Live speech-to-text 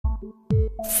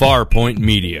Farpoint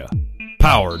Media,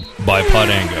 powered by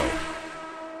Podango.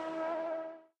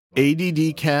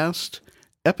 ADD Cast,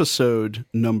 episode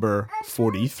number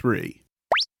 43.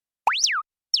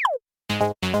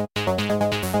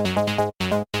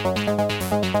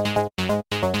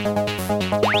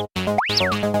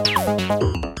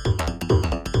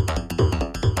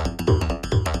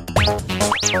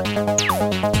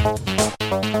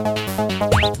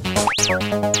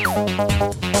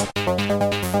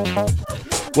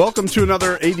 Welcome to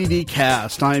another ADD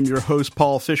Cast. I am your host,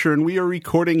 Paul Fisher, and we are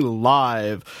recording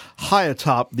live high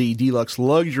atop the deluxe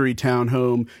luxury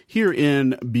townhome here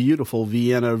in beautiful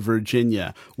Vienna,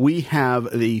 Virginia. We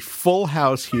have the full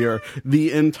house here.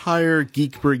 The entire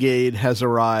Geek Brigade has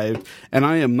arrived, and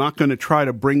I am not going to try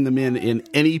to bring them in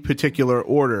any particular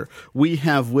order. We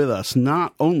have with us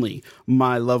not only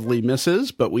my lovely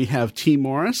missus, but we have T.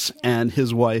 Morris and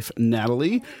his wife,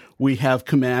 Natalie. We have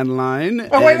Commanline.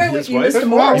 Oh, wait, you missed a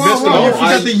Morris. You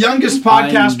got the youngest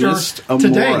podcaster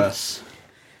today.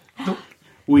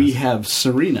 We have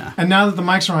Serena. And now that the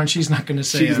mics are on, she's not going to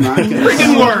say a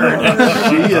freaking word.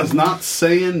 She is not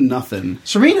saying nothing.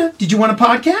 Serena, did you want a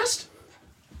podcast?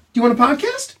 Do you want a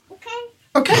podcast?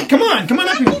 Okay, come on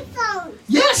up here.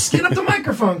 Yes, get up the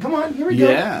microphone. Come on, here we go.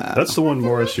 Yeah. That's the one,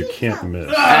 Morris, you can't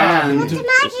miss. And the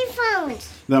microphones.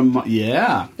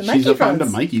 She's up on the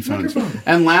microphones.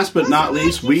 And last but not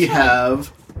least, we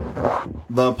have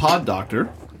the pod doctor,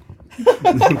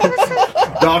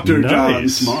 Dr. John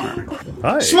Cmarrrrrrr.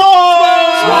 Hi.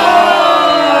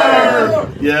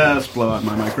 Cmarrrrrrrr! Yes, blow out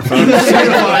my microphone.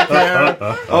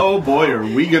 Oh boy, are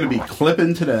we going to be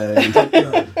clipping today?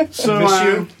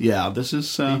 So, yeah, this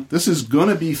is going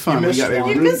to be fun.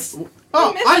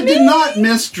 I did not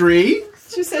miss Dree.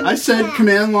 I said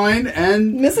Commanline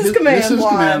and Mrs.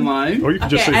 Commanline. Or you can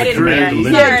just say Command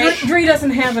Line. Yeah, Dree doesn't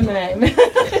have a name.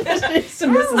 It's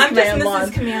Mrs. I'm just Commanline.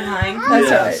 Mrs. Commanline.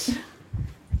 That's right.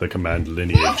 The command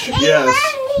lineage. Yes.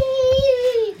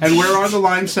 And where are the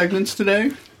line segments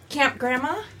today? Camp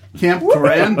Grandma. Camp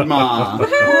Grandma.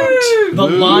 The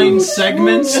line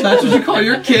segments? That's what you call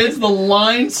your kids? The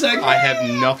line segments? I have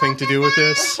nothing to do with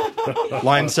this.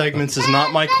 Line segments is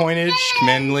not my coinage.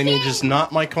 Command lineage is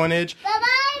not my coinage.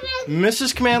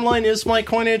 Mrs. Commandline is my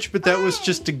coinage, but that was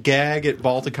just a gag at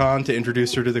Balticon to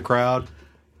introduce her to the crowd.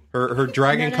 Her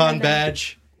Dragon Con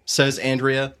badge says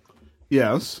Andrea.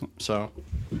 Yes. So...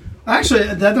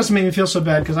 Actually, that doesn't make me feel so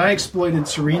bad, because I exploited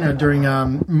Serena during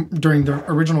the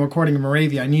original recording of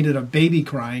Moravia. I needed a baby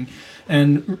crying,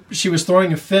 and she was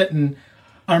throwing a fit, and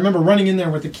I remember running in there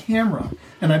with the camera,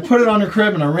 and I put it on her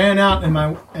crib, and I ran out, and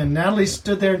Natalie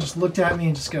stood there and just looked at me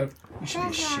and just go, "You should be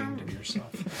ashamed of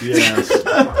yourself." Yes.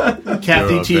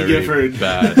 Kathy T. Gifford.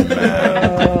 Bad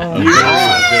man.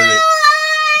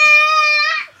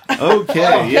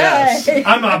 Okay, yes.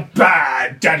 I'm a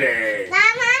bad daddy.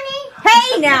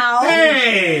 Hey now!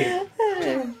 Hey!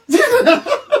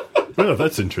 Well,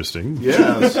 that's interesting.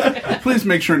 Yes. Please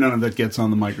make sure none of that gets on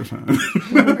the microphone.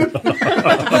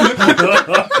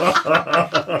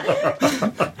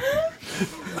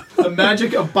 The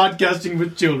magic of podcasting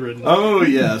with children. Oh,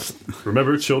 yes.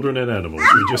 Remember, children and animals.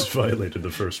 We just violated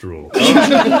the first rule.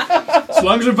 As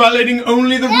long as we're violating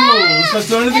only the rules, that's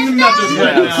the only thing that matters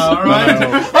right now, alright?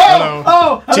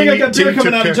 I think I got beer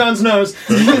coming out of John's nose.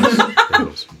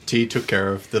 T took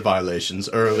care of the violations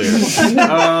earlier.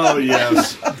 Oh,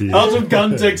 yes. Out of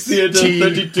context theater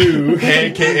 32.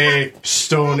 A.K.A.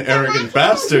 Stone Arrogant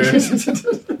Bastard.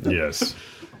 Yes.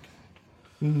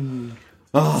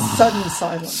 Oh. Sudden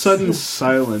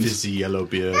silence. Fizzy yellow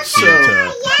beer.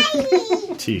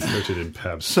 Tea coated in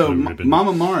Pabst. So,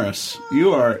 Mama Morris,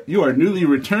 you are newly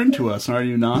returned to us, are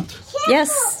you not?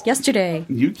 Yes, yesterday.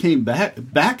 You came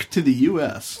back to the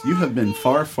U.S. You have been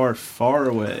far, far, far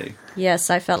away. Yes,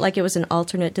 I felt like it was an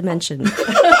alternate dimension.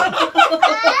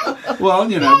 Well,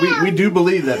 we do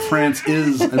believe that France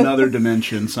is another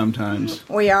dimension sometimes.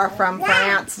 We are from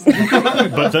France.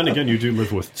 But then again, you do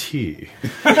live with tea.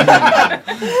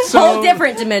 Whole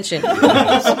different dimension.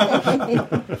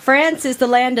 France is the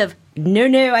land of,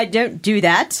 no, I don't do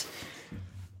that.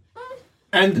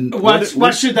 And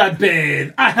what should that be?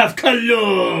 I have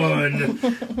cologne.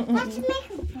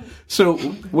 So,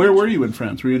 where were you in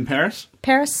France? Were you in Paris?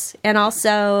 Paris, and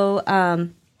also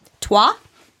Troyes.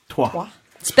 Troyes.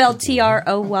 Spelled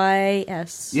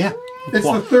Troys. Yeah. It's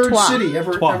the third Troyes. city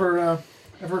ever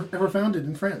founded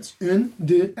in France. Un,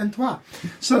 deux, and trois.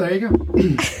 So there you go.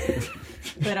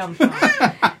 But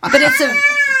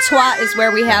Troyes is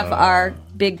where we have our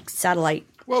big satellite.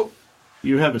 Whoa.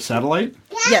 You have a satellite?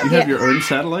 Yeah. You have your own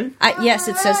satellite? Yes,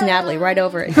 it says Natalie right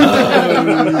over it.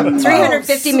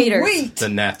 350 meters. The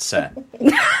Nat Sat.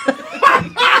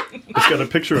 It's got a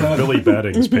picture of Billy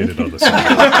Battings painted on the side.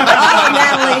 Oh,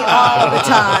 Natalie, all the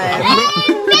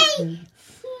time.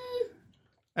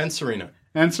 And Serena.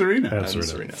 And Serena. And And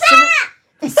Serena.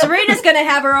 Serena. Serena's going to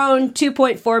have her own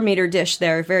 2.4 meter dish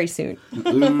there very soon.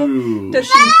 Ooh.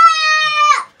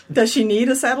 Does she need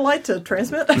a satellite to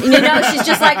transmit? You know, she's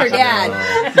just like her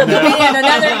dad. You'll be in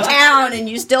another town and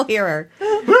you still hear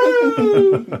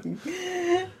her.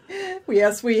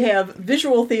 Yes, we have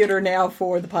visual theater now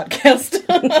for the podcast.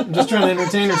 I'm just trying to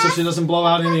entertain her so she doesn't blow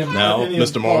out any of Now, any of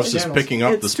Mr. Morris Paul's is channels. picking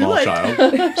up It's the too small late.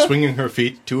 child, swinging her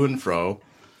feet to and fro.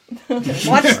 Watch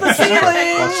the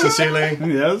ceiling. Watch the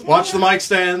ceiling. Yes. Watch the mic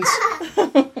stands.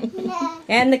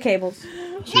 And the cables.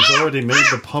 She's already made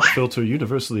the pop filter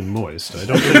universally moist. I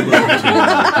don't think we're going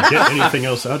to get anything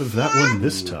else out of that one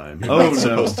this time. Oh, Not no.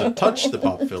 supposed to touch the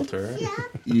pop filter.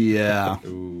 Yeah.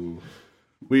 Ooh.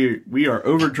 We are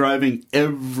overdriving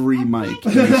every mic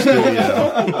in the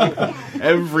studio.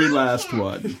 Every last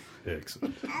one.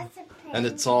 Excellent. And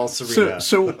it's all Serena.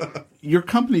 So your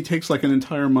company takes like an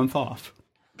entire month off.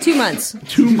 2 months.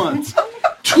 2 months.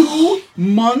 2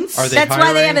 months? Are they That's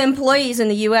why they have hiring? employees in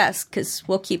the U.S., because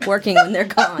we'll keep working when they're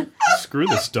gone. Screw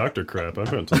this doctor crap. I'm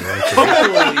going to like it.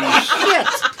 Holy shit.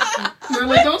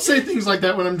 Really, don't say things like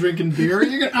that when I'm drinking beer.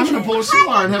 I'm going to pull a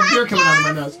cigar and have beer coming out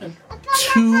of my nose.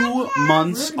 2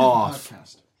 months off.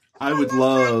 I would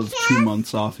love 2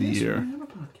 months off a year.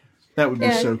 That would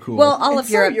be so cool. Well, all of It's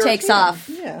so Europe takes European. off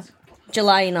Yeah.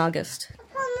 July and August.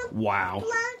 wow.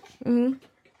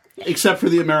 Except for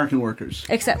the American workers.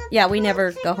 Except, yeah, we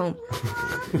never go home.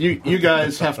 You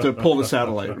guys have to pull the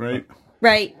satellite, right?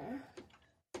 Right.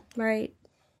 Right.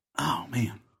 Oh,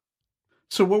 man.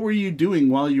 So what were you doing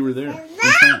while you were there in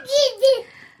France?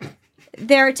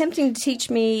 They're attempting to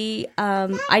teach me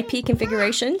IP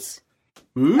configurations.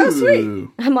 Ooh. sweet.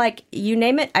 I'm like, you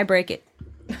name it, I break it.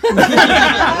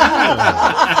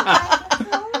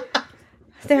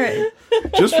 They're,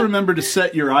 Just remember to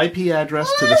set your IP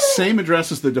address to the same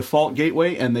address as the default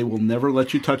gateway, and they will never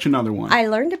let you touch another one. I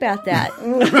learned about that.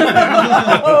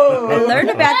 I learned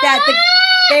about that.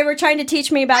 They were trying to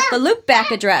teach me about the loopback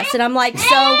address, and I'm like,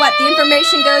 so what? The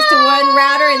information goes to one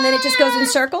router, and then it just goes in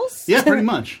circles? Yeah, pretty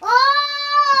much.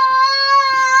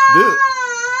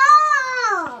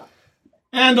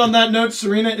 And on that note,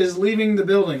 Serena is leaving the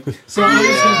building. So I'm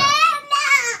just gonna-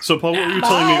 So, Paul, what were you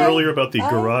telling me earlier about the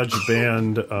Garage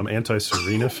Band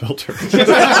anti-Serena filter?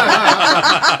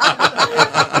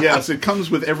 Yes, it comes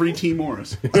with every T.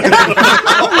 Morris.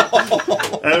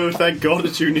 Oh, thank God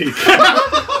it's unique.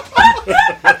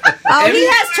 Oh, he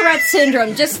has Tourette's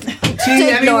syndrome. Just T,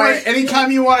 ignore it. anytime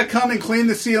you want to come and clean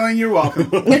the ceiling, you're welcome.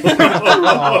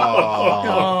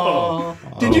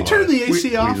 Did you turn the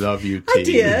AC off? We love you, T. I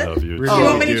did. Love you. You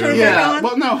want me to turn it back Yeah, on?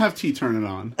 well, no, have T turn it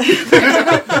on.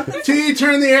 T,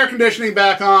 turn the air conditioning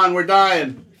back on. We're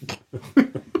dying.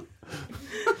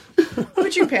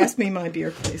 Would you pass me my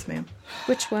beer, please, ma'am?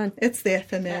 Which one? It's the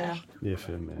FML. If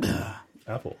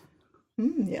Apple.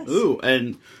 Yes. Ooh,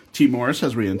 and T. Morris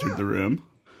has re-entered the room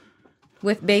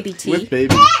With baby T. with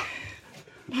baby.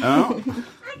 Oh,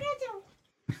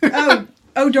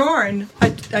 Oh, darn. I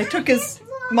took his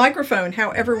microphone.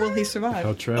 However will he survive?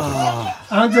 How tragic.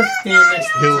 I'll just stand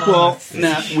next to him. well,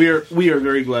 Nat, we are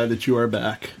very glad that you are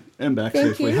back and back Thank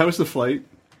safely. you. How was the flight?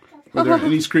 Were there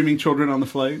any screaming children on the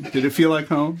flight? Did it feel like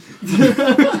home?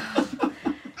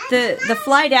 The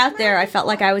flight out there, I felt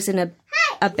like I was in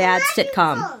a bad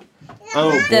sitcom.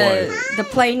 Oh boy. The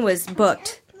plane was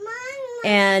booked,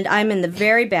 and I'm in the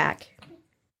very back.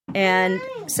 And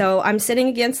so I'm sitting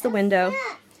against the window,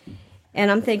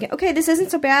 and I'm thinking, okay, this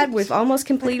isn't so bad. We've almost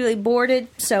completely boarded,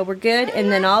 so we're good.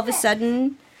 And then all of a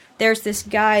sudden, there's this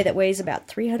guy that weighs about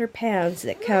 300 pounds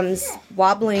that comes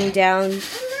wobbling down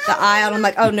the aisle. I'm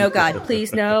like, oh, no, God,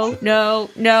 please, no.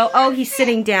 Oh, he's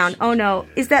sitting down. Oh, no.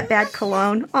 Is that bad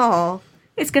cologne? Oh,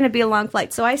 it's going to be a long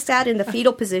flight. So I sat in the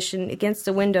fetal position against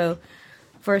the window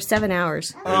for 7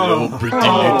 hours. Hello, pretty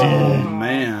Oh lady.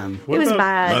 man. It was My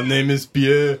bad. name is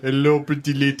Pierre. Hello,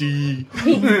 pretty lady.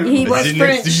 He was Sit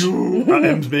next to French. you. I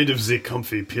am made of the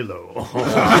comfy pillow.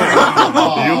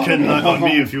 You can lie on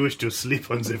me if you wish to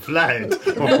sleep on the flight.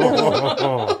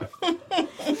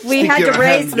 We had Your to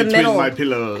raise hand the between middle. my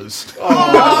pillows.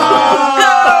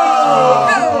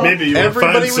 Maybe you will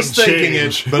Everybody find was some thinking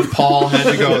change. it, but Paul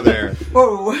had to go there.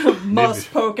 Oh,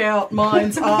 must poke out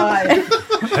mind's eye.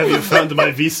 Have you found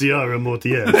my VCR remote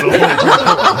yet?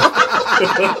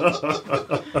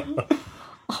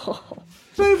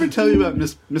 Did I ever tell you about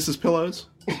Mrs. Pillows?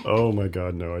 Oh my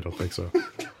God, no, I don't think so.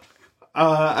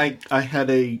 I had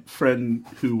a friend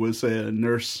who was a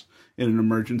nurse in an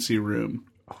emergency room,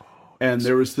 and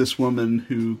there was this woman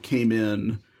who came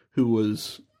in who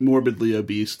was morbidly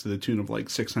obese to the tune of like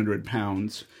 600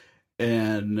 pounds.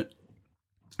 And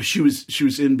she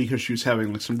was in because she was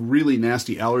having like some really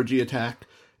nasty allergy attack.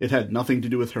 It had nothing to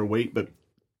do with her weight, but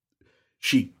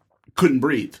she couldn't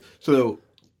breathe. So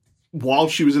while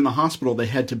she was in the hospital, they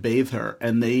had to bathe her,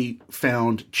 and they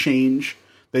found change.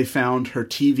 They found her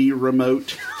TV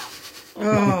remote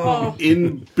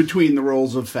in between the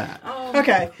rolls of fat.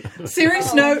 Okay.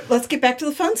 Serious note, let's get back to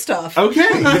the fun stuff. Okay.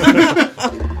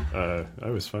 I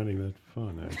was finding that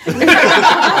fun, actually.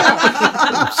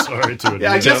 I'm sorry to admit.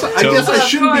 Yeah, I guess I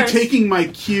shouldn't be taking my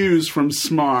cues from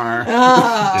Cmarrrrrrr.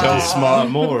 Tell Cmarrrrrrr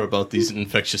more about these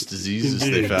infectious diseases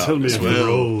they found. Tell me as if the well.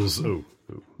 rolls.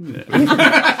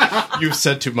 You've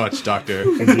said too much, Doctor.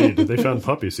 Indeed. They found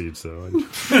poppy seeds, though.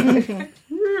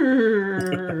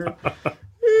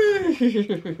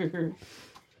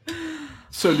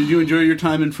 So, did you enjoy your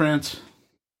time in France?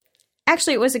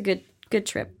 Actually, it was a good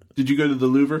trip. Did you go to the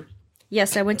Louvre?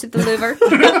 Yes, I went to the Louvre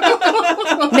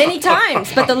many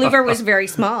times, but the Louvre was very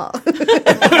small.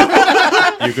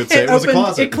 You could say it was a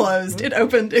closet. It closed. It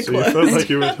opened. It So you closed. felt like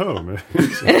you were at home.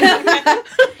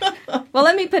 Well,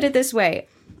 let me put it this way.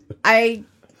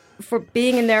 For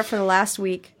being in there for the last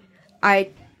week, I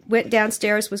went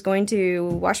downstairs, was going to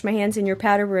wash my hands in your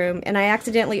powder room, and I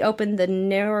accidentally opened the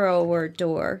narrower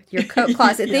door, your coat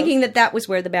closet, thinking that was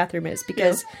where the bathroom is,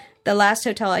 because the last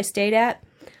hotel I stayed at,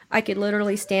 I could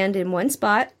literally stand in one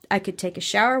spot, I could take a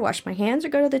shower, wash my hands, or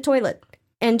go to the toilet,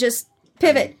 and just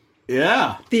pivot.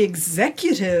 Yeah. The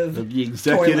executive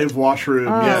toilet. washroom,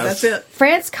 yes. That's it.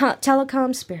 France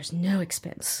Telecom spares no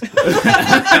expense.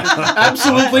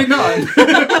 Absolutely none.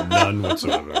 None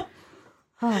whatsoever.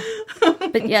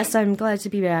 But yes, I'm glad to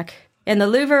be back. And the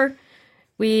Louvre,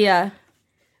 we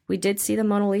did see the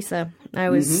Mona Lisa.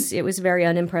 It was very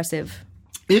unimpressive.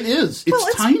 It is.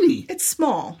 It's tiny. It's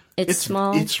small. It's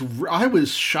small. I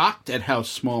was shocked at how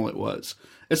small it was.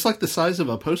 It's like the size of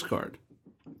a postcard.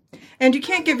 And you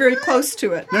can't get very close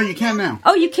to it. No, you can now.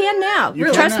 Oh, you can now. You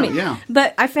can Trust now, me. yeah.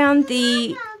 But I found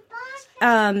the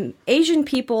Asian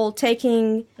people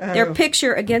taking their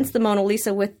picture against the Mona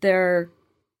Lisa with their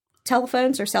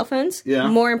telephones or cell phones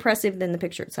more impressive than the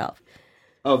picture itself.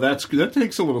 Oh, that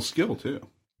takes a little skill, too.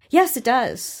 Yes, it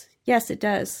does. Yes, it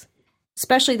does.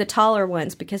 Especially the taller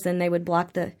ones, because then they would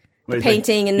block the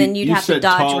painting, and then you'd have to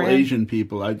dodge tall around. Asian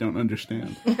people. I don't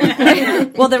understand.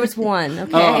 Well, there was one.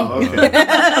 Okay. Oh, okay.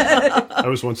 I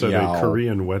was once at Yeah. a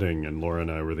Korean wedding, and Laura and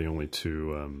I were the only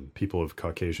two people of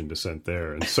Caucasian descent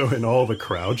there. And so in all the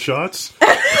crowd shots,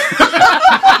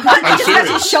 I'm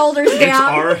serious. Shoulders It's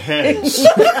down. our heads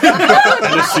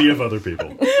and a sea of other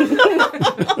people.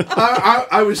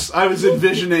 I was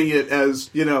envisioning it as,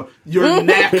 your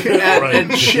neck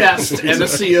and chest and a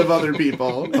sea of other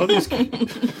people. Oh, these...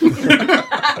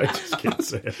 I just can't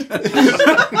say it.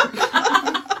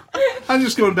 I'm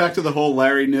just going back to the whole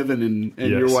Larry Niven and Yes.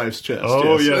 your wife's chest.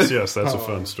 Oh, yes, that's a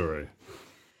fun story.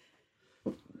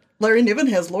 Larry Niven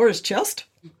has Laura's chest.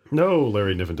 No,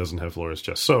 Larry Niven doesn't have Laura's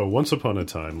chest. So, once upon a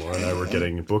time, Laura and I were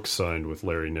getting books signed with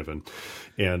Larry Niven.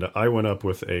 And I went up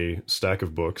with a stack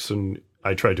of books, and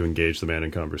I tried to engage the man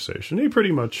in conversation. He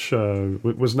pretty much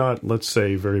was not, let's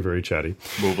say, very, very chatty.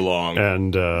 Move along.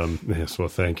 And, yes, well,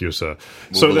 thank you, sir.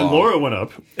 So then along. Laura went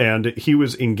up, and he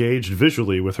was engaged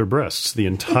visually with her breasts the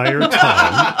entire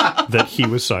time that he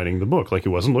was signing the book. Like, he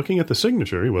wasn't looking at the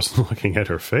signature. He wasn't looking at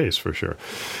her face, for sure.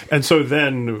 And so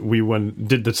then we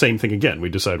did the same thing again. We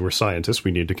decided we're scientists.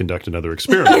 We need to conduct another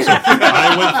experiment. So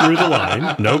I went through the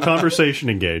line, no conversation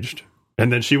engaged. And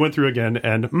then she went through again,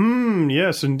 and,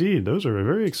 yes, indeed, those are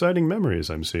very exciting memories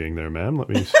I'm seeing there, ma'am. Let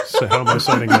me say, how am I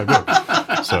signing my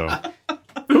book? So,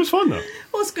 it was fun, though.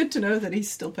 Well, it's good to know that he's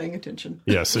still paying attention.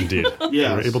 Yes, indeed. Yes.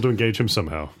 We were able to engage him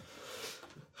somehow.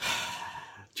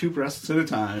 2 breasts at a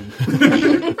time.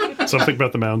 Something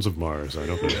about the mounds of Mars, I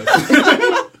don't know.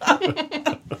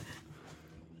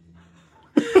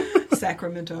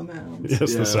 Sacramento Mounds.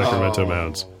 Yes, Yeah. the Sacramento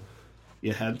mounds.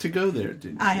 You had to go there,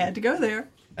 didn't you? I had to go there.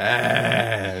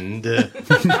 And Get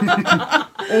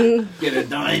a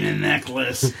diamond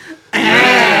necklace.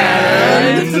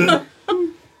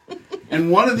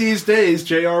 And one of these days,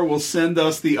 JR will send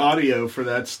us the audio for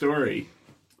that story.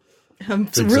 I'm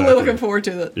Exactly. really looking forward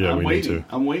to it. Yeah, I'm we waiting. need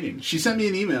to. I'm waiting. She sent me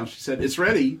an email. She said, "It's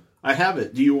ready. I have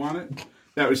it. Do you want it?"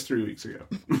 That was 3 weeks ago.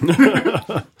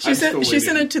 She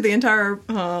sent it to the entire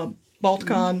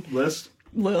Balticon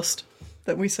list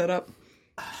that we set up.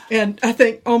 And I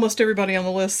think almost everybody on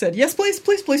the list said, yes, please,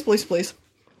 please, please, please, please.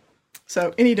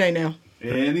 So any day now.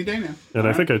 Any day now. And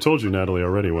I think I told you, Natalie,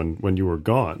 already when you were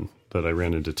gone that I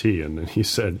ran into T, and he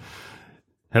said,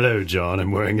 "Hello, John,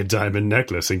 I'm wearing a diamond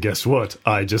necklace, and guess what?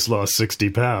 I just lost 60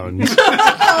 pounds.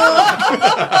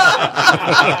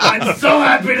 I'm so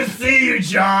happy to see you,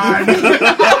 John.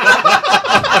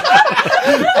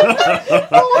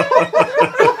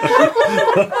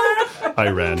 I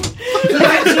ran.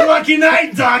 Tonight's your lucky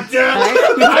night, Doctor.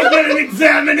 I get an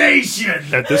examination.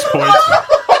 At this point,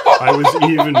 I was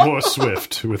even more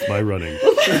swift with my running.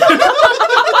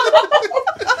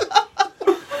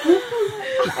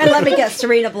 And let me guess,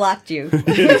 Serena blocked you.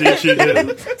 Indeed, she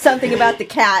did. Something about the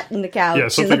cat and the couch. Yeah,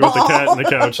 something and the about the ball. cat and the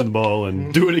couch and the ball,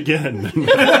 and do it again.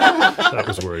 That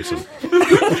was worrisome.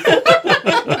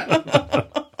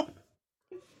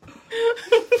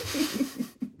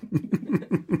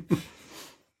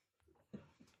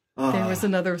 There was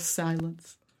another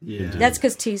silence. Yeah. That's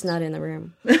because T's not in the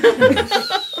room.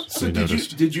 So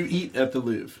did you eat at the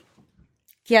Louvre?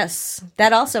 Yes,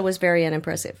 that also was very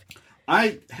unimpressive.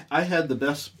 I had the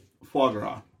best foie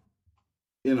gras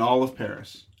in all of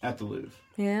Paris at the Louvre.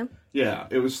 Yeah? Yeah,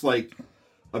 it was like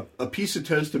a piece of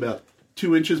toast about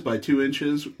 2 inches by 2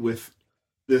 inches with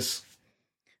this,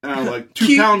 I don't know, like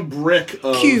 2 pound brick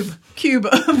of cube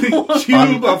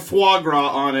of foie gras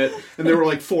on it, and there were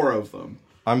like 4 of them.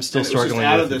 I'm still And it was just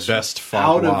struggling with the best foie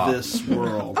out gras. of this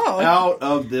world. Oh. Out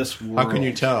of this world. How can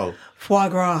you tell? Foie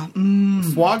gras.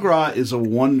 Foie gras is a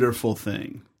wonderful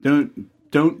thing.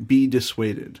 Don't be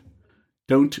dissuaded.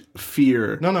 Don't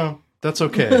fear No, that's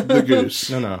okay. the goose.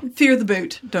 No, Fear the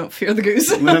boot. Don't fear the goose.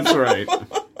 That's right.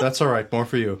 that's all right. More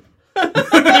for you.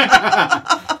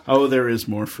 Oh, there is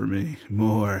more for me.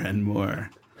 More and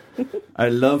more. I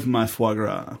love my foie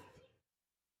gras.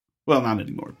 Well, not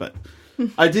anymore, but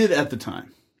I did at the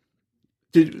time.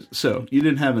 So, you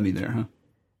didn't have any there, huh?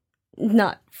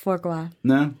 Not foie gras.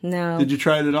 No? No. Did you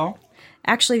try it at all?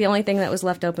 Actually, the only thing that was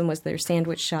left open was their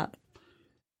sandwich shop.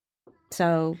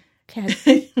 So, ham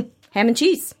and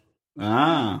cheese.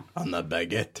 Ah. On the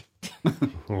baguette.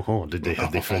 Oh, did they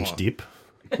have the French dip?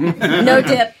 No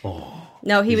dip.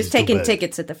 No, he was is too taking bad.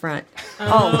 tickets at the front.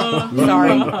 Oh,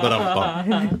 sorry.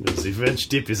 The French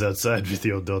dip is outside with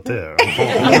your daughter.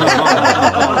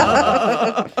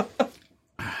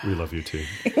 We love you too.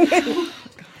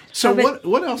 So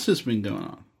what else has been going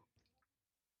on?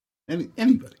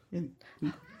 Anybody?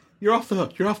 You're off the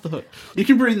hook. You're off the hook. You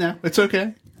can breathe now. It's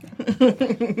okay.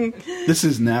 This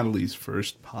is Natalie's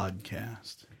first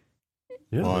podcast.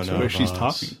 Yeah, One that's of Where right. she's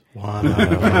talking. One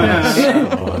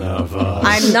of us.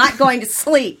 I'm not going to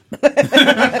sleep.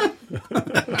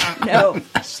 No.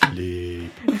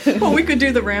 Sleep. Well, we could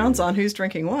do the rounds on who's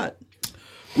drinking what.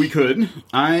 We could.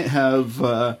 I have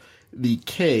the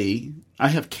K. I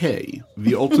have K,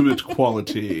 the ultimate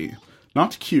quality.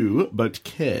 Not Q, but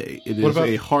K. It is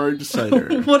a hard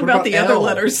cider. What about the other L?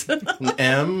 letters? An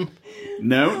M.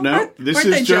 No. This aren't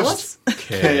is they just jealous?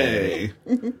 K.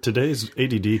 Today's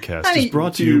ADD cast Honey, is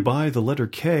brought to you by the letter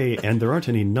K, and there aren't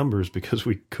any numbers because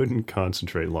we couldn't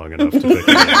concentrate long enough to pick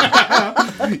it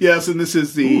up. Yes, and this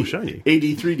is the Ooh, shiny.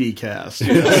 83D cast.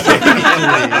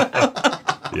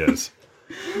 Yes.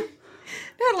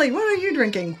 Natalie, what are you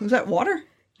drinking? Was that water?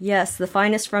 Yes, the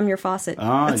finest from your faucet.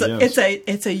 Ah, It's yes.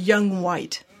 it's a young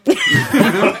white. Very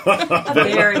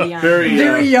young.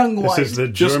 Very young white. This is the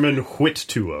German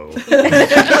Huittuo.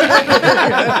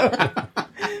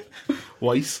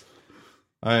 Weiss.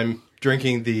 I'm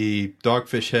drinking the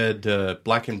Dogfish Head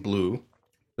Black and Blue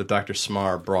that Dr.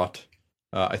 Cmarrrrrrr brought,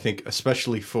 I think,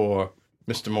 especially for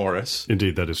Mr. Morris.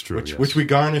 Indeed, that is true. Yes. Which we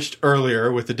garnished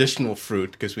earlier with additional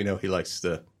fruit because we know he likes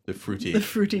the fruity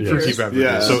fruity fruity fruit.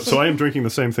 beverages. Yeah. So I am drinking the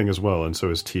same thing as well, and so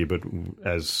is tea. But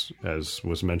as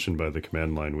was mentioned by the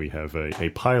command line, we have a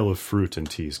pile of fruit in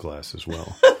T's glass as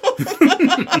well.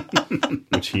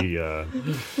 Which he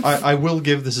I will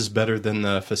give this is better than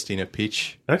the Festina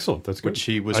Peach, excellent. That's good. which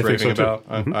he was I think raving so, too.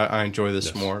 about. I enjoy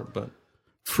this more, but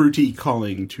Fruity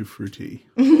calling to fruity.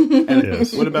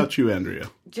 Yes. What about you, Andrea?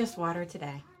 Just water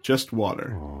today. Just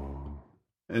water.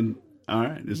 And all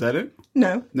right, is that it?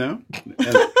 No. No.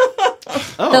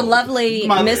 The lovely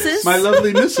Mrs. My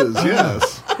lovely Mrs.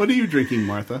 Yes. What are you drinking,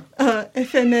 Martha?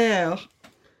 Ephemer.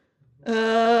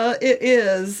 It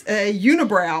is a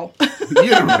unibrow.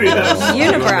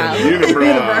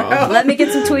 Unibrow. Let me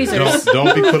get some tweezers.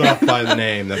 don't be put off by the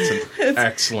name. That's an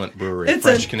excellent brewery, it's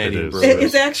French a- Canadian it is. brewery.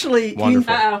 It's actually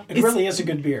Wonderful. Uh-oh. It really is a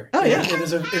good beer. Oh, yeah. It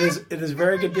is a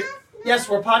very good beer. Yes,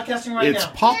 we're podcasting right It's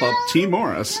now. Pop-Up T.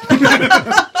 Morris.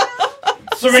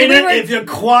 Serena, if you're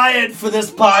quiet for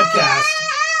this podcast,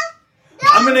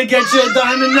 I'm going to get you a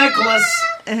diamond necklace.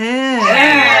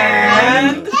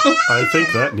 And I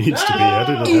think that needs to be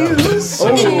edited out.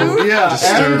 Oh, yeah.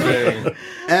 Disturbing.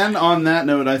 And on that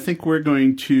note, I think we're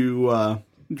going to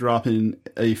drop in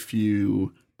a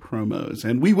few promos,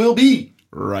 and we will be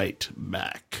right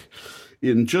back.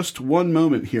 in just one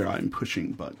moment here. I'm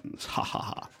pushing buttons. Ha ha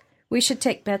ha. We should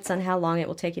take bets on how long it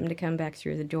will take him to come back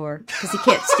through the door, because he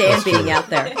can't stand being out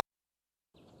there.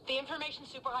 The information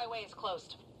superhighway is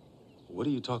closed. What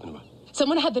are you talking about?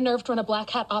 Someone had the nerve to run a black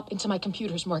hat op into my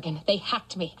computers, Morgan. They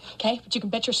hacked me, okay? But you can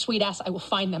bet your sweet ass I will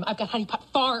find them. I've got honeypot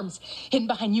farms hidden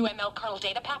behind UML kernel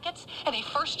data packets, and a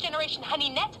first-generation honey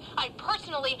net I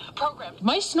personally programmed.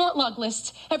 My snort log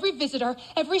lists, every visitor,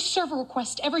 every server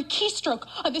request, every keystroke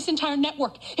on this entire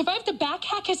network. If I have to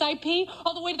backhack his IP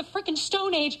all the way to the frickin'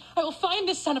 Stone Age, I will find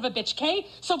this son of a bitch, okay?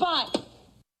 So bye.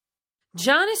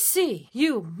 Johnny C.,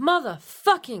 you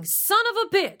motherfucking son of a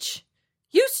bitch!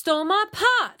 You stole my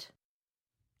pot!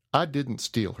 I didn't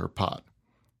steal her pot.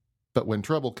 But when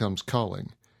trouble comes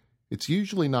calling, it's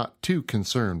usually not too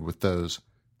concerned with those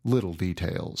little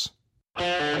details.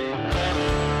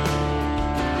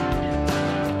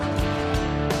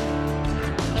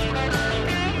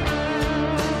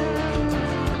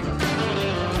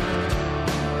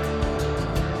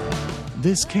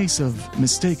 This case of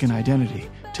mistaken identity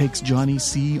takes Johnny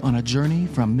C. on a journey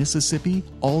from Mississippi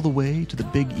all the way to the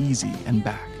Big Easy and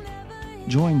back.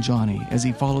 Join Johnny as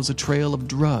he follows a trail of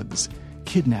drugs,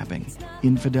 kidnapping,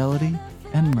 infidelity,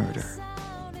 and murder.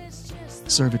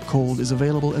 Serve It Cold is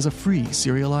available as a free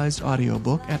serialized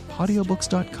audiobook at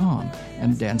audiobooks.com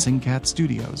and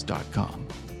dancingcatstudios.com.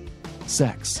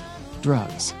 Sex,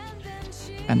 drugs,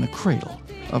 and the cradle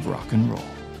of rock and roll.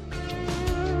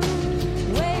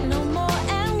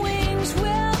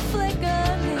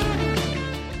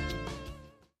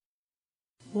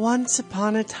 Once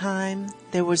upon a time,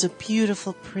 there was a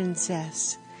beautiful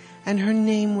princess, and her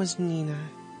name was Nina.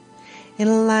 In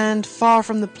a land far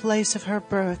from the place of her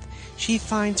birth, she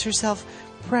finds herself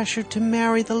pressured to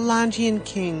marry the Langian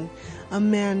king, a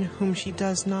man whom she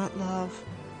does not love.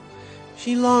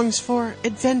 She longs for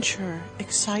adventure,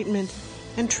 excitement,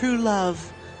 and true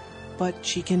love, but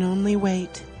she can only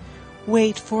wait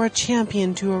for a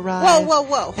champion to arrive.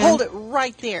 Whoa, hold it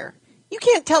right there. You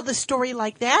can't tell the story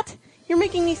like that. You're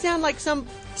making me sound like some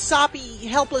soppy,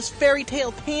 helpless fairy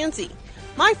tale pansy.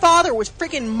 My father was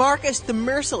frickin' Marcus the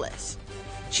Merciless.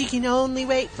 She can only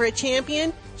wait for a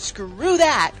champion? Screw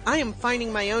that. I am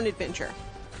finding my own adventure.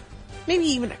 Maybe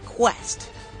even a quest.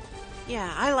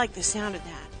 Yeah, I like the sound of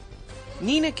that.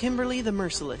 Nina Kimberly the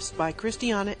Merciless by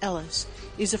Christiana Ellis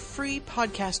is a free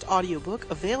podcast audiobook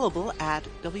available at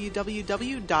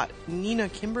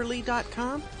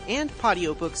www.ninakimberly.com and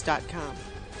audiobooks.com.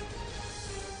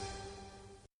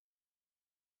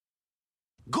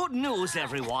 Good news,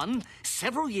 everyone.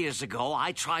 Several years ago,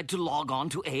 I tried to log on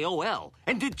to AOL,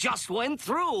 and it just went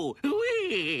through.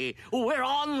 Whee! We're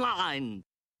online.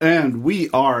 And we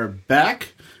are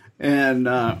back, and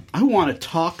I want to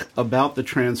talk about the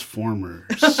Transformers.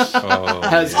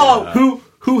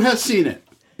 Who has seen it?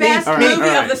 Best movie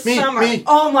of the summer.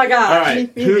 Oh my god. All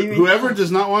right. Whoever does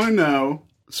not want to know,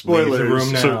 spoilers. Leave the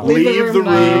room now. So leave the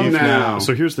room now.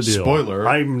 So here's the deal. Spoiler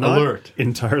I'm not alert.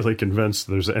 entirely convinced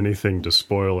there's anything to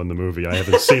spoil in the movie. I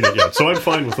haven't seen it yet, so I'm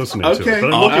fine with listening to Okay. it.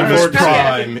 But I'm looking Optimus forward to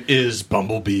Prime is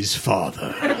Bumblebee's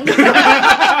father.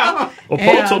 Well,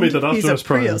 Paul told me that he's a Optimus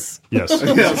Prime. Prius. Yes.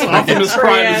 Yes, Optimus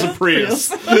Prime is a Prius.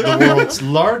 The world's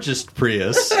largest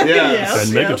Prius. Yes.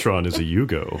 And Megatron is a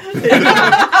Yugo.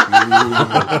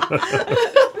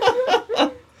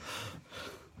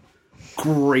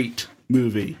 Great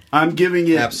movie. I'm giving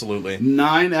it Absolutely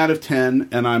 9 out of 10,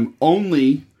 and I'm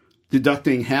only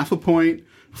deducting half a point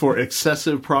for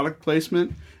excessive product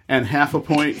placement and half a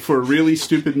point for really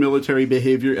stupid military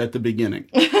behavior at the beginning.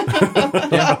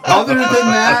 Other than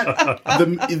that,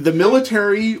 the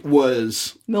military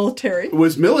was military,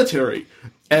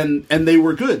 and they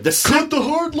were good. Cut the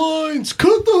hard lines!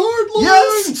 Cut the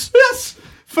hard lines! Yes,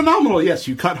 phenomenal. Yes,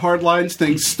 you cut hard lines,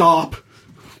 things stop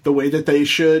the way that they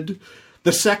should.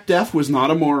 The SecDef was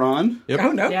not a moron. Yep.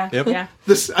 Oh no. Yeah.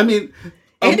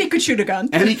 And he could shoot a gun.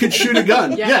 And he could shoot a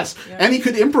gun. Yes. Yeah. And he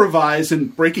could improvise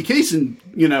and break a case and,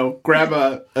 grab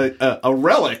a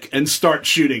relic and start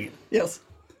shooting it. Yes.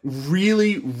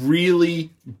 Really,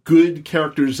 really good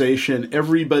characterization.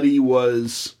 Everybody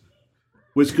was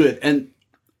good. And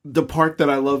the part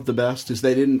that I loved the best is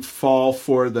they didn't fall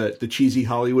for the cheesy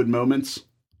Hollywood moments.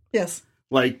 Yes.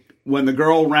 Like when the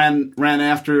girl ran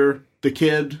after the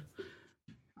kid.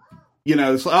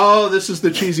 It's this is the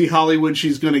cheesy Hollywood.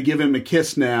 She's going to give him a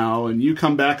kiss now, and you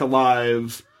come back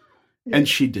alive, and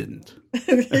she didn't.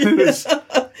 And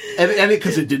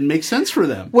because it didn't make sense for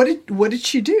them. What did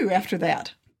she do after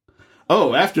that?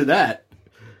 Oh, after that,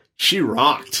 she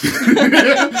rocked.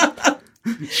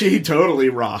 She totally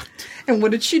rocked. And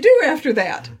what did she do after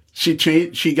that? She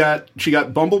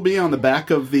got Bumblebee on the back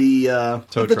of the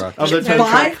tow truck.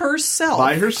 By herself.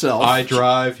 By herself. I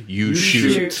drive, you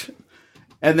shoot.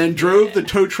 And then drove the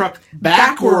tow truck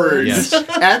backwards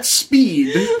at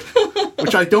speed,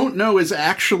 which I don't know is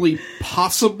actually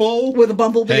possible. With a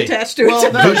Bumblebee attached to it.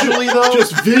 Well, visually, though?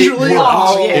 Just visually?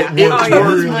 It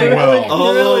works really well.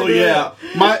 Oh, yeah.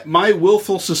 My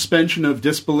willful suspension of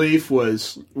disbelief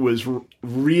was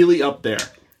really up there.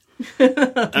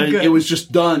 It was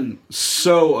just done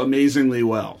so amazingly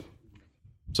well.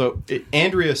 So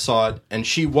Andrea saw it, and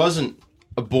she wasn't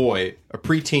a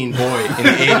preteen boy in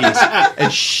the 80s,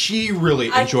 and she really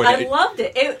enjoyed it. I loved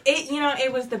it.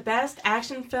 It was the best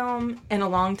action film in a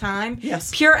long time. Yes.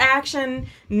 Pure action,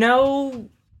 no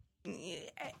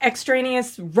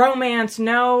extraneous romance,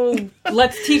 no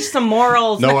let's teach some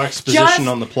morals. No exposition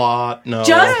on the plot, no.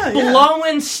 Just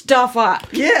blowing stuff up.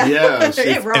 Yeah. Yes.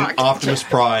 It rocked. And Optimus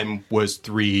Prime was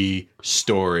 3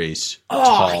 stories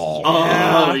tall.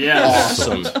 Oh, yes.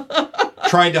 Awesome.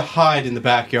 Trying to hide in the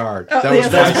backyard. That was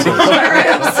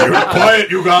fantastic. You're quiet,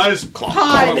 you guys. Clomp,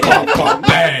 Hide. clomp, clomp, clomp,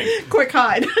 bang. Quick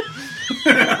hide.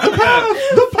 Oh,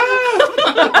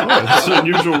 that's an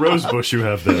unusual rose bush you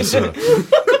have there, sir.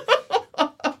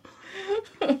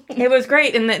 It was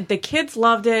great, and the kids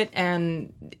loved it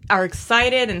and are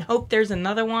excited and hope there's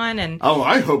another one. And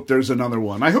I hope there's another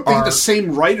one. I hope they get the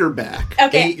same writer back.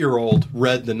 Okay. 8-year-old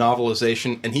read the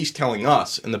novelization, and he's telling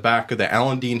us in the back of the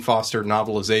Alan Dean Foster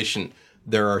novelization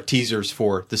there are teasers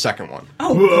for the second one.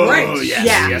 Oh, great. Oh, yes.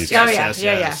 Yeah.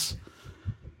 Yes.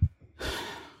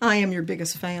 I am your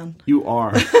biggest fan. You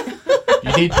are.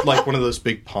 You need like one of those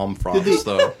big palm fronds,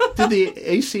 though. Did the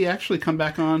AC actually come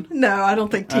back on? No, I don't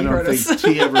think T heard us. I don't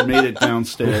think T ever made it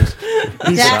downstairs.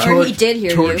 He's he did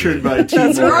hear tortured you. by T.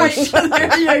 That's Morris. right.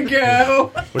 There you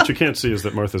go. What you can't see is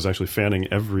that Martha's actually fanning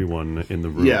everyone in the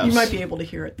room. Yes. You might be able to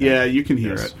hear it. Yeah, you can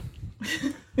hear Yes.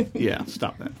 it. Yeah,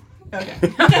 stop that. Okay.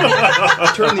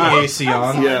 Turn the AC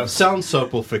on. Yeah. Sound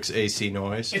soap will fix AC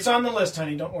noise. It's on the list,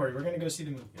 honey. Don't worry. We're going to go see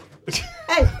the movie.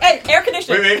 hey, air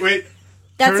conditioning. Wait.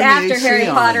 That's Turn the after AC Harry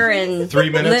on. Potter and 3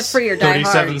 minutes, Live Free or Die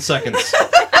 37 Hard. seconds.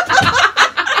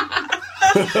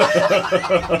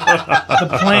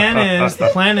 The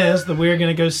plan is that we're going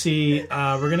to go see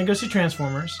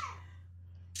Transformers.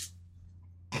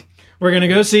 We're going to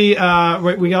go see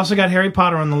we also got Harry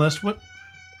Potter on the list. What?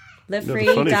 Live No, Free,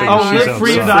 the funny Die thing Hard. is Live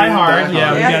Free or Die Hard.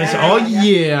 Yeah, we got to say. Oh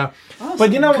yeah.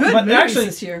 But you know, good but movies actually,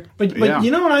 this year. but Yeah.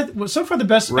 you know what? So far, the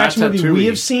best action movie Ratatouille. we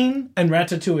have seen, and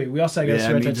Ratatouille. We also got to Yeah,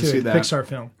 see I need to see Ratatouille, that. Pixar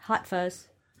film. Hot Fuzz.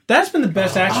 That's been the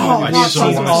best action movie I we've so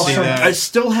seen want all to see summer. that. I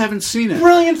still haven't seen it.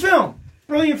 Brilliant film.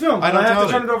 Brilliant film. I don't have doubt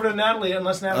to turn it. it over to Natalie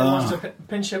unless Natalie wants to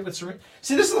pinch it with Serena.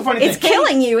 See, this is the funny thing. It's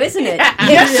killing you, isn't it?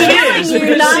 Yes, it is. It's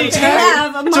killing you not to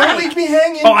have a mic. Don't leave me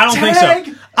hanging. Oh, I don't think Tag.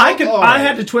 so. I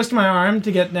had to twist my arm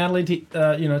to get Natalie to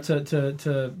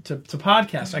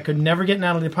podcast. I could never get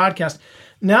Natalie to podcast.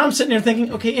 Now I'm sitting there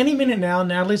thinking, okay, any minute now,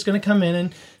 Natalie's going to come in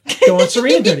and go on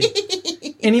Serena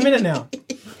duty. Any minute now.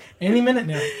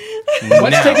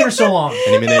 What's taking her so long?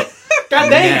 Any minute. God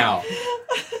dang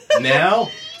it. Now?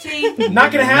 T,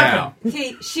 Not going to happen.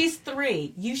 T, she's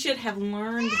 3. You should have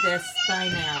learned this by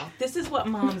now. This is what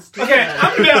moms do. Okay,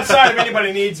 I'm going to be outside if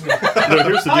anybody needs me. No,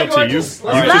 here's the deal, T.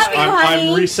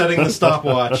 I'm resetting the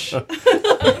stopwatch.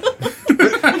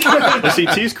 You see,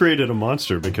 T's created a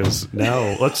monster because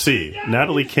now, let's see,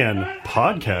 Natalie can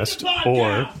podcast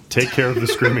or take care of the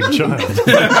screaming child.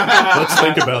 Let's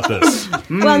think about this.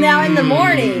 Well, now in the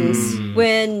mornings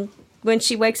when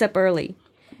she wakes up early,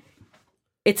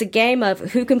 it's a game of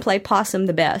who can play possum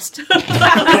the best.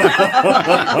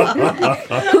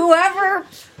 Whoever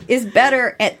is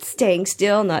better at staying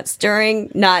still, not stirring,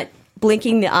 not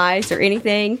blinking the eyes or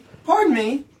anything. Pardon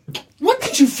me. What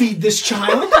did you feed this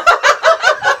child?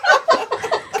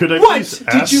 Could I What please did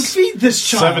ask you feed this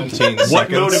child? 17 what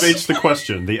seconds. motivates the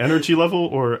question? The energy level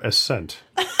or ascent?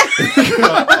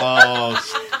 Oh,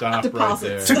 stop right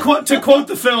there. To quote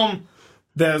the film,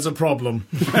 there's a problem.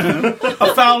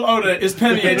 A foul odor is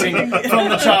permeating from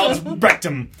the child's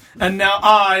rectum, and now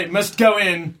I must go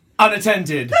in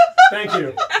unattended. Thank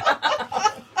you.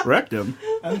 Rectum.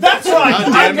 And that's right.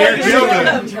 God damn your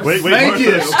children. Wait, Thank Martha,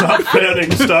 you. stop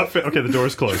fanning, Okay, the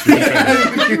door's closed. You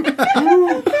can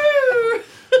fan.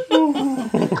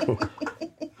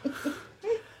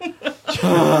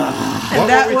 What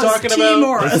that were we was talking T. about?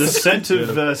 Morris. There's the scent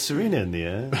of Serena in the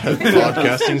air.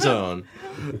 Podcasting's own.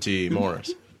 T.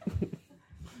 Morris.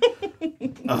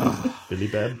 Really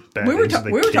bad. We were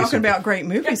talking about great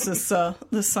movies this summer.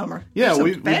 Yeah, There's some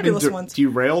we've been fabulous ones.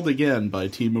 derailed again by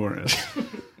T. Morris.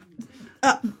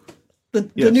 The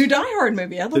new Die Hard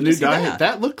movie. I'd love to see that.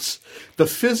 That looks, the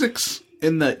physics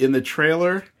in the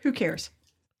trailer. Who cares?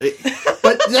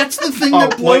 But that's the thing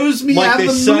that blows me out of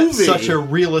the movie. They set such a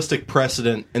realistic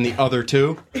precedent in the other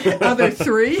two. Other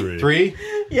three? Three?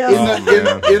 Yes.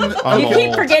 You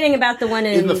keep forgetting about the one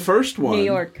in the first one. New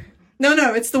York.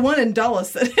 No, it's the one in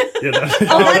Dulles. That's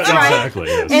right. Exactly,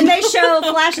 yes. And they show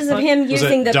flashes of him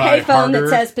using the payphone that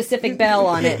says Pacific Bell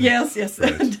on it. Yes.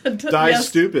 Die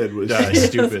Stupid was Die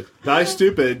Stupid. Die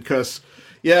Stupid because,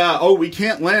 we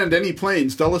can't land any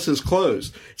planes. Dulles is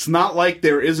closed. It's not like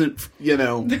there isn't, 50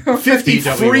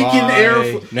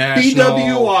 freaking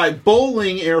BWI,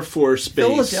 Bowling Air Force Base.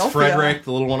 Philadelphia. Frederick,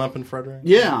 the little one up in Frederick.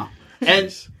 Yeah.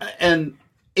 And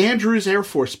Andrews Air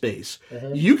Force Base.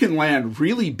 You can land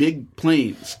really big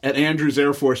planes at Andrews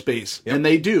Air Force Base, and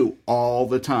they do all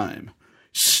the time.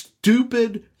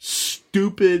 Stupid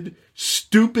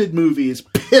movies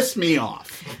piss me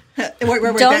off.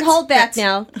 Wait, Don't hold back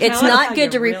now. It's not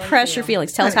good to repress your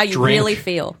feelings. Tell us how you really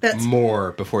feel.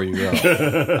 More before you go.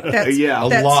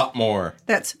 A lot more.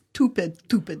 That's stupid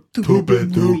movie.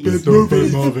 Stupid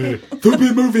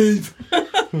movies.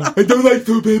 I don't like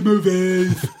stupid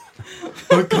movies.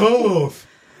 Fuck off.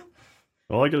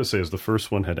 All I gotta say is the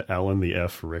first one had Alan the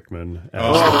F. Rickman. The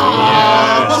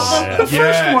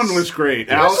first one was great.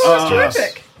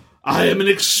 Terrific. I am an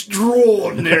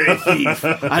extraordinary thief.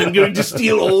 I'm going to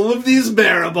steal all of these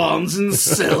barrel bombs and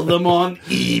sell them on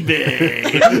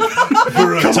eBay.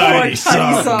 For a tiny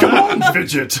sum. Come on,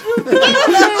 fidget.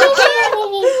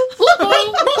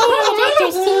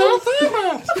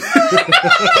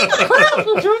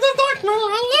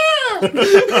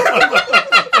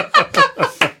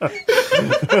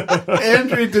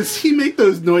 Andrew, does he make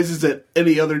those noises at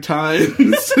any other times?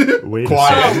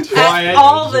 Quiet.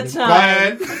 All the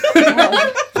time.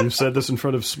 Quiet. You've said this in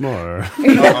front of Cmarrrrrrr.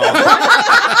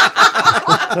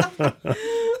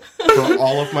 For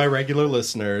all of my regular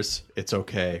listeners, it's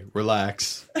okay.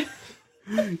 Relax.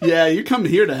 Yeah, you come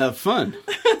here to have fun.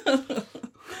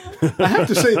 I have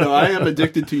to say, though, I am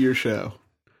addicted to your show.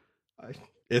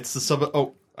 It's the sub...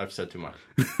 Oh, I've said too much.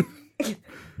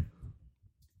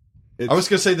 I was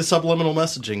going to say the subliminal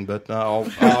messaging, but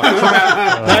crap.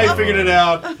 Now you figured it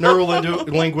out.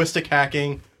 Neuro-linguistic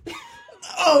hacking.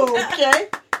 Oh, okay.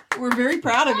 We're very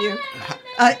proud of you.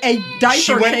 A diaper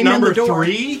she went came number in the door.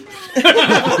 3?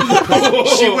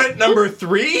 She went number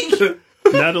 3?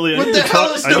 Natalie, I need to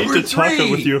talk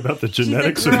with you about the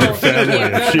genetics of your family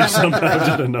if she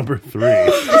somehow did a number 3.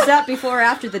 Is that before or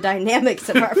after the dynamics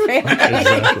of our family?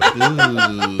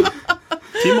 Exactly.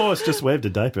 Timo has just waved a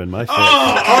diaper in my face. Oh,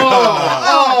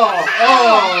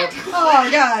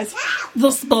 guys.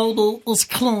 This baby is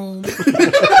clean.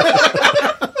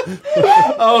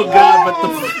 Oh, God,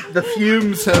 but the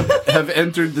fumes have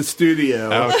entered the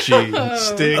studio. Ouchie.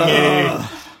 Stingy.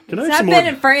 Can I I've been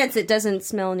in France. It doesn't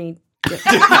smell any...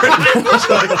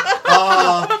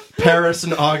 Paris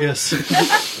in August. Did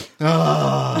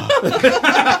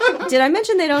I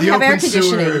mention they don't have air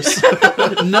conditioning?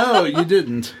 No, you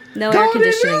didn't. No air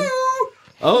conditioning.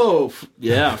 Oh,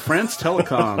 yeah, France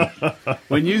Telecom.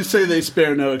 When you say they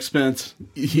spare no expense,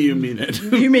 you mean it.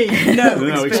 You mean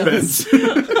no expense.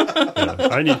 Yeah,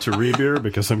 I need to re-beer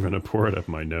because I'm going to pour it up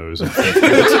my nose.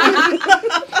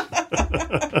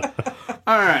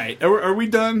 All right, are we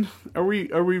done? Are we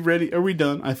ready? Are we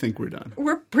done? I think we're done.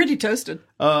 We're pretty toasted.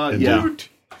 Yeah.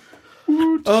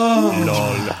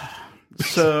 Oh,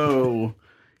 so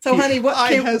honey,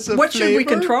 what should we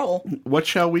control? What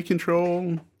shall we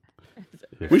control?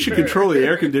 We should control the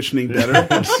air conditioning better.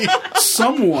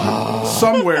 Someone,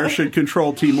 somewhere should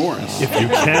control T. Morris. If you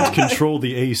can't control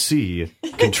the AC,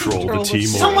 control the T.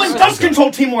 Morris. Someone does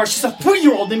control T. Morris. She's a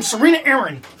 3-year-old named Serena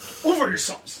Aaron. Over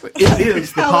yourselves. It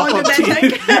is the pop-up T.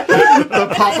 The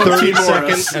pop-up T.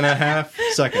 30.5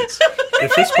 seconds.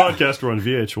 If this podcast were on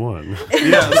VH1,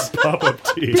 yes, pop-up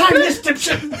T. Time this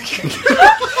dipshit.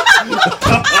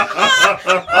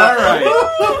 All right.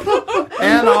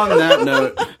 And on that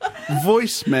note,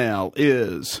 voicemail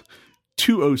is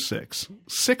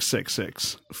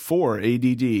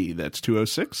 206-666-4ADD. That's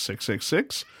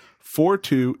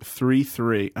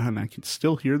 206-666-4233. And I can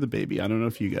still hear the baby. I don't know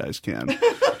if you guys can.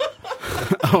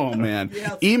 Oh, man.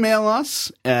 Yes. Email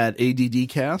us at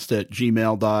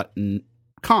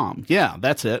addcast@gmail.com. Yeah,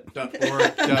 that's it.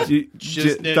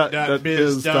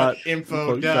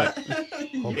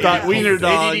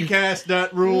 .org.just.biz.info.wiener.dog.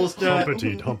 addcast.rules.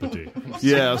 Humpity.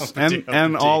 Yes,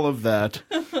 and all of that,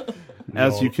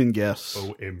 as you can guess.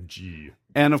 OMG.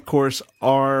 And, of course,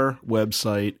 our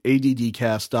website,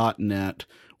 addcast.net,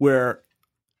 where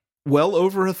well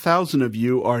over 1,000 of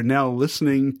you are now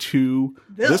listening to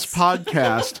this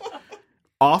podcast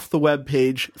off the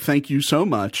webpage. Thank you so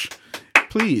much.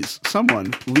 Please,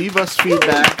 someone, leave us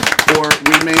feedback, or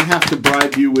we may have to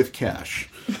bribe you with cash.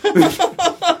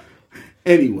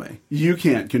 Anyway, you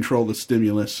can't control the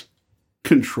stimulus.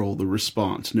 Control the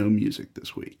response. No music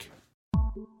this week.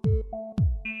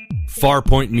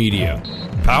 Farpoint Media,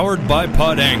 powered by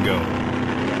Podango.